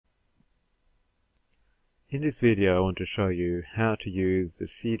In this video I want to show you how to use the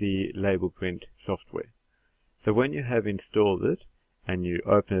Cd-Labelprint software. So when you have installed it and you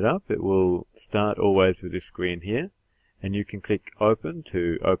open it up, it will start always with this screen here, and you can click Open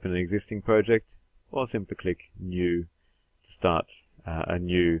to open an existing project, or simply click New to start a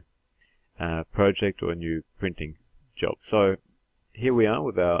new project or a new printing job. So here we are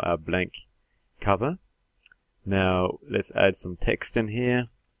with our blank cover. Now let's add some text in here.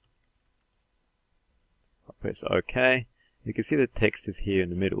 I'll press OK. You can see the text is here in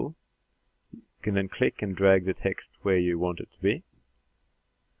the middle. You can then click and drag the text where you want it to be.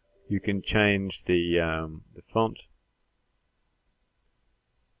 You can change the font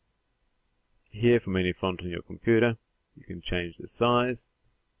here from any font on your computer. You can change the size.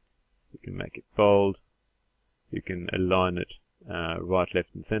 You can make it bold. You can align it right,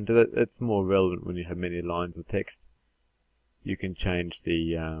 left and center. That's more relevant when you have many lines of text. You can change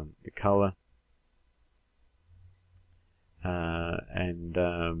the color.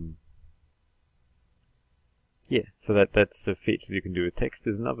 Yeah, so that's the features you can do with text.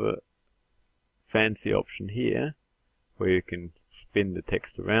 There's another fancy option here where you can spin the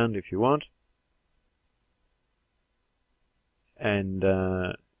text around if you want, and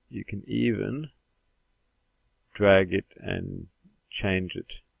you can even drag it and change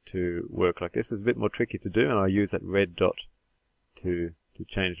it to work like this. It's a bit more tricky to do, and I'll use that red dot to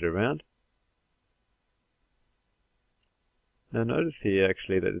change it around. Now notice here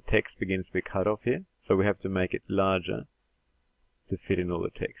actually that the text begins to be cut off here, so we have to make it larger to fit in all the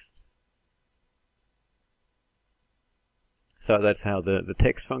text. So that's how the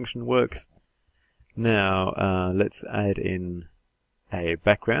text function works. Now let's add in a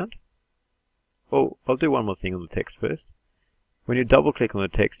background. Oh, I'll do one more thing on the text first. When you double click on the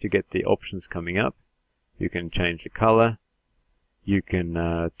text, you get the options coming up. You can change the color. You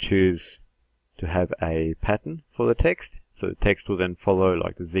can choose to have a pattern for the text, so the text will then follow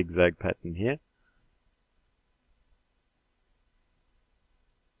like the zigzag pattern here.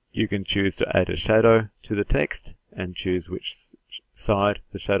 You can choose to add a shadow to the text and choose which side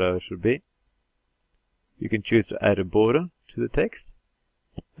the shadow should be. You can choose to add a border to the text.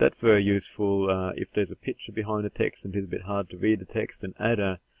 That's very useful if there's a picture behind the text and it's a bit hard to read the text, and add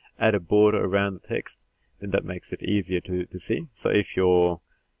a border around the text, then that makes it easier to see. So if your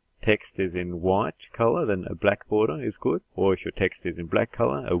text is in white color, then a black border is good, or if your text is in black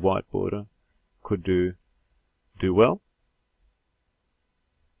color, a white border could do well.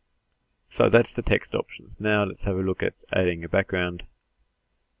 So that's the text options. Now let's have a look at adding a background.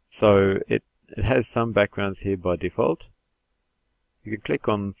 So it has some backgrounds here by default. You can click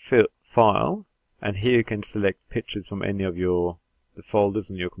on File, and here you can select pictures from any of the folders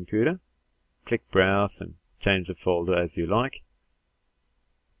on your computer. Click Browse and change the folder as you like.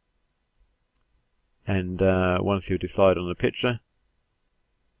 And once you decide on the picture,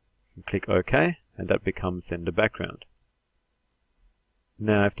 you can click OK, and that becomes then the background.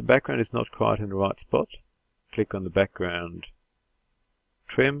 Now if the background is not quite in the right spot, click on the background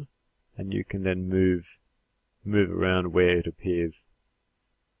trim, and you can then move around where it appears.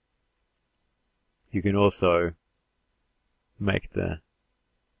 You can also make the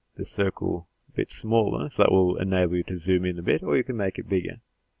circle a bit smaller, so that will enable you to zoom in a bit, or you can make it bigger.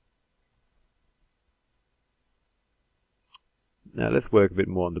 Now let's work a bit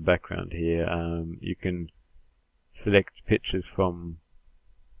more on the background here. You can select pictures from,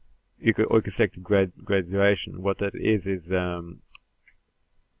 you can select a graduation. What that is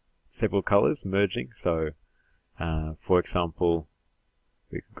several colors merging. So for example,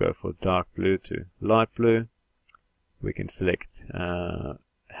 we could go for dark blue to light blue. We can select how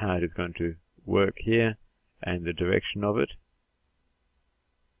it is going to work here and the direction of it.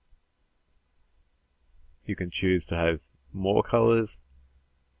 You can choose to have more colors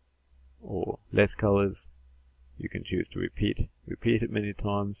or less colors. You can choose to repeat it many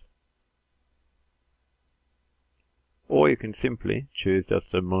times, or you can simply choose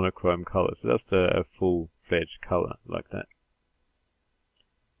just a monochrome color, so just a full-fledged color like that.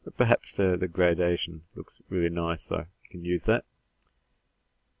 But perhaps the gradation looks really nice, so you can use that.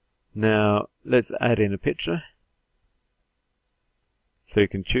 Now let's add in a picture. So you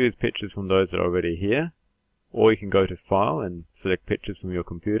can choose pictures from those that are already here, or you can go to File and select pictures from your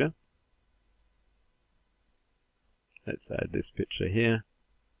computer. Let's add this picture here.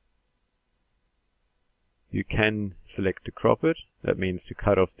 You can select to crop it. That means to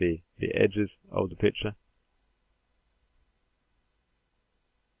cut off the edges of the picture.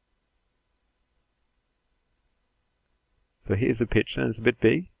 So here's the picture, and it's a bit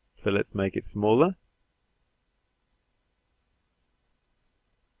big, so let's make it smaller.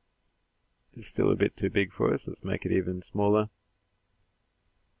 is still a bit too big for us. Let's make it even smaller.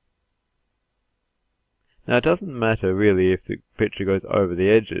 Now it doesn't matter really if the picture goes over the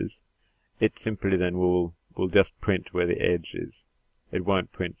edges. It simply then will just print where the edge is. It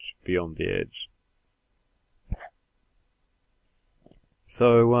won't print beyond the edge.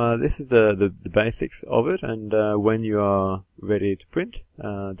 So this is the basics of it, and when you are ready to print,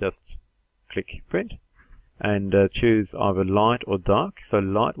 just click print and choose either light or dark. So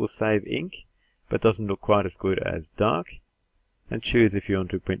light will save ink but doesn't look quite as good as dark, and choose if you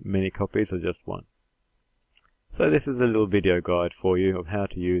want to print many copies or just one. So this is a little video guide for you of how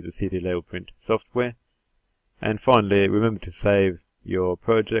to use the Cd-Labelprint software. And finally, remember to save your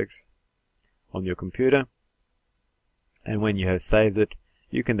projects on your computer, and when you have saved it,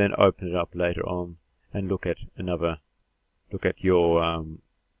 you can then open it up later on and look at your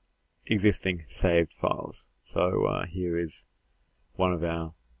existing saved files. So here is one of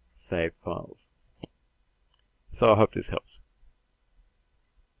our saved files. So I hope this helps.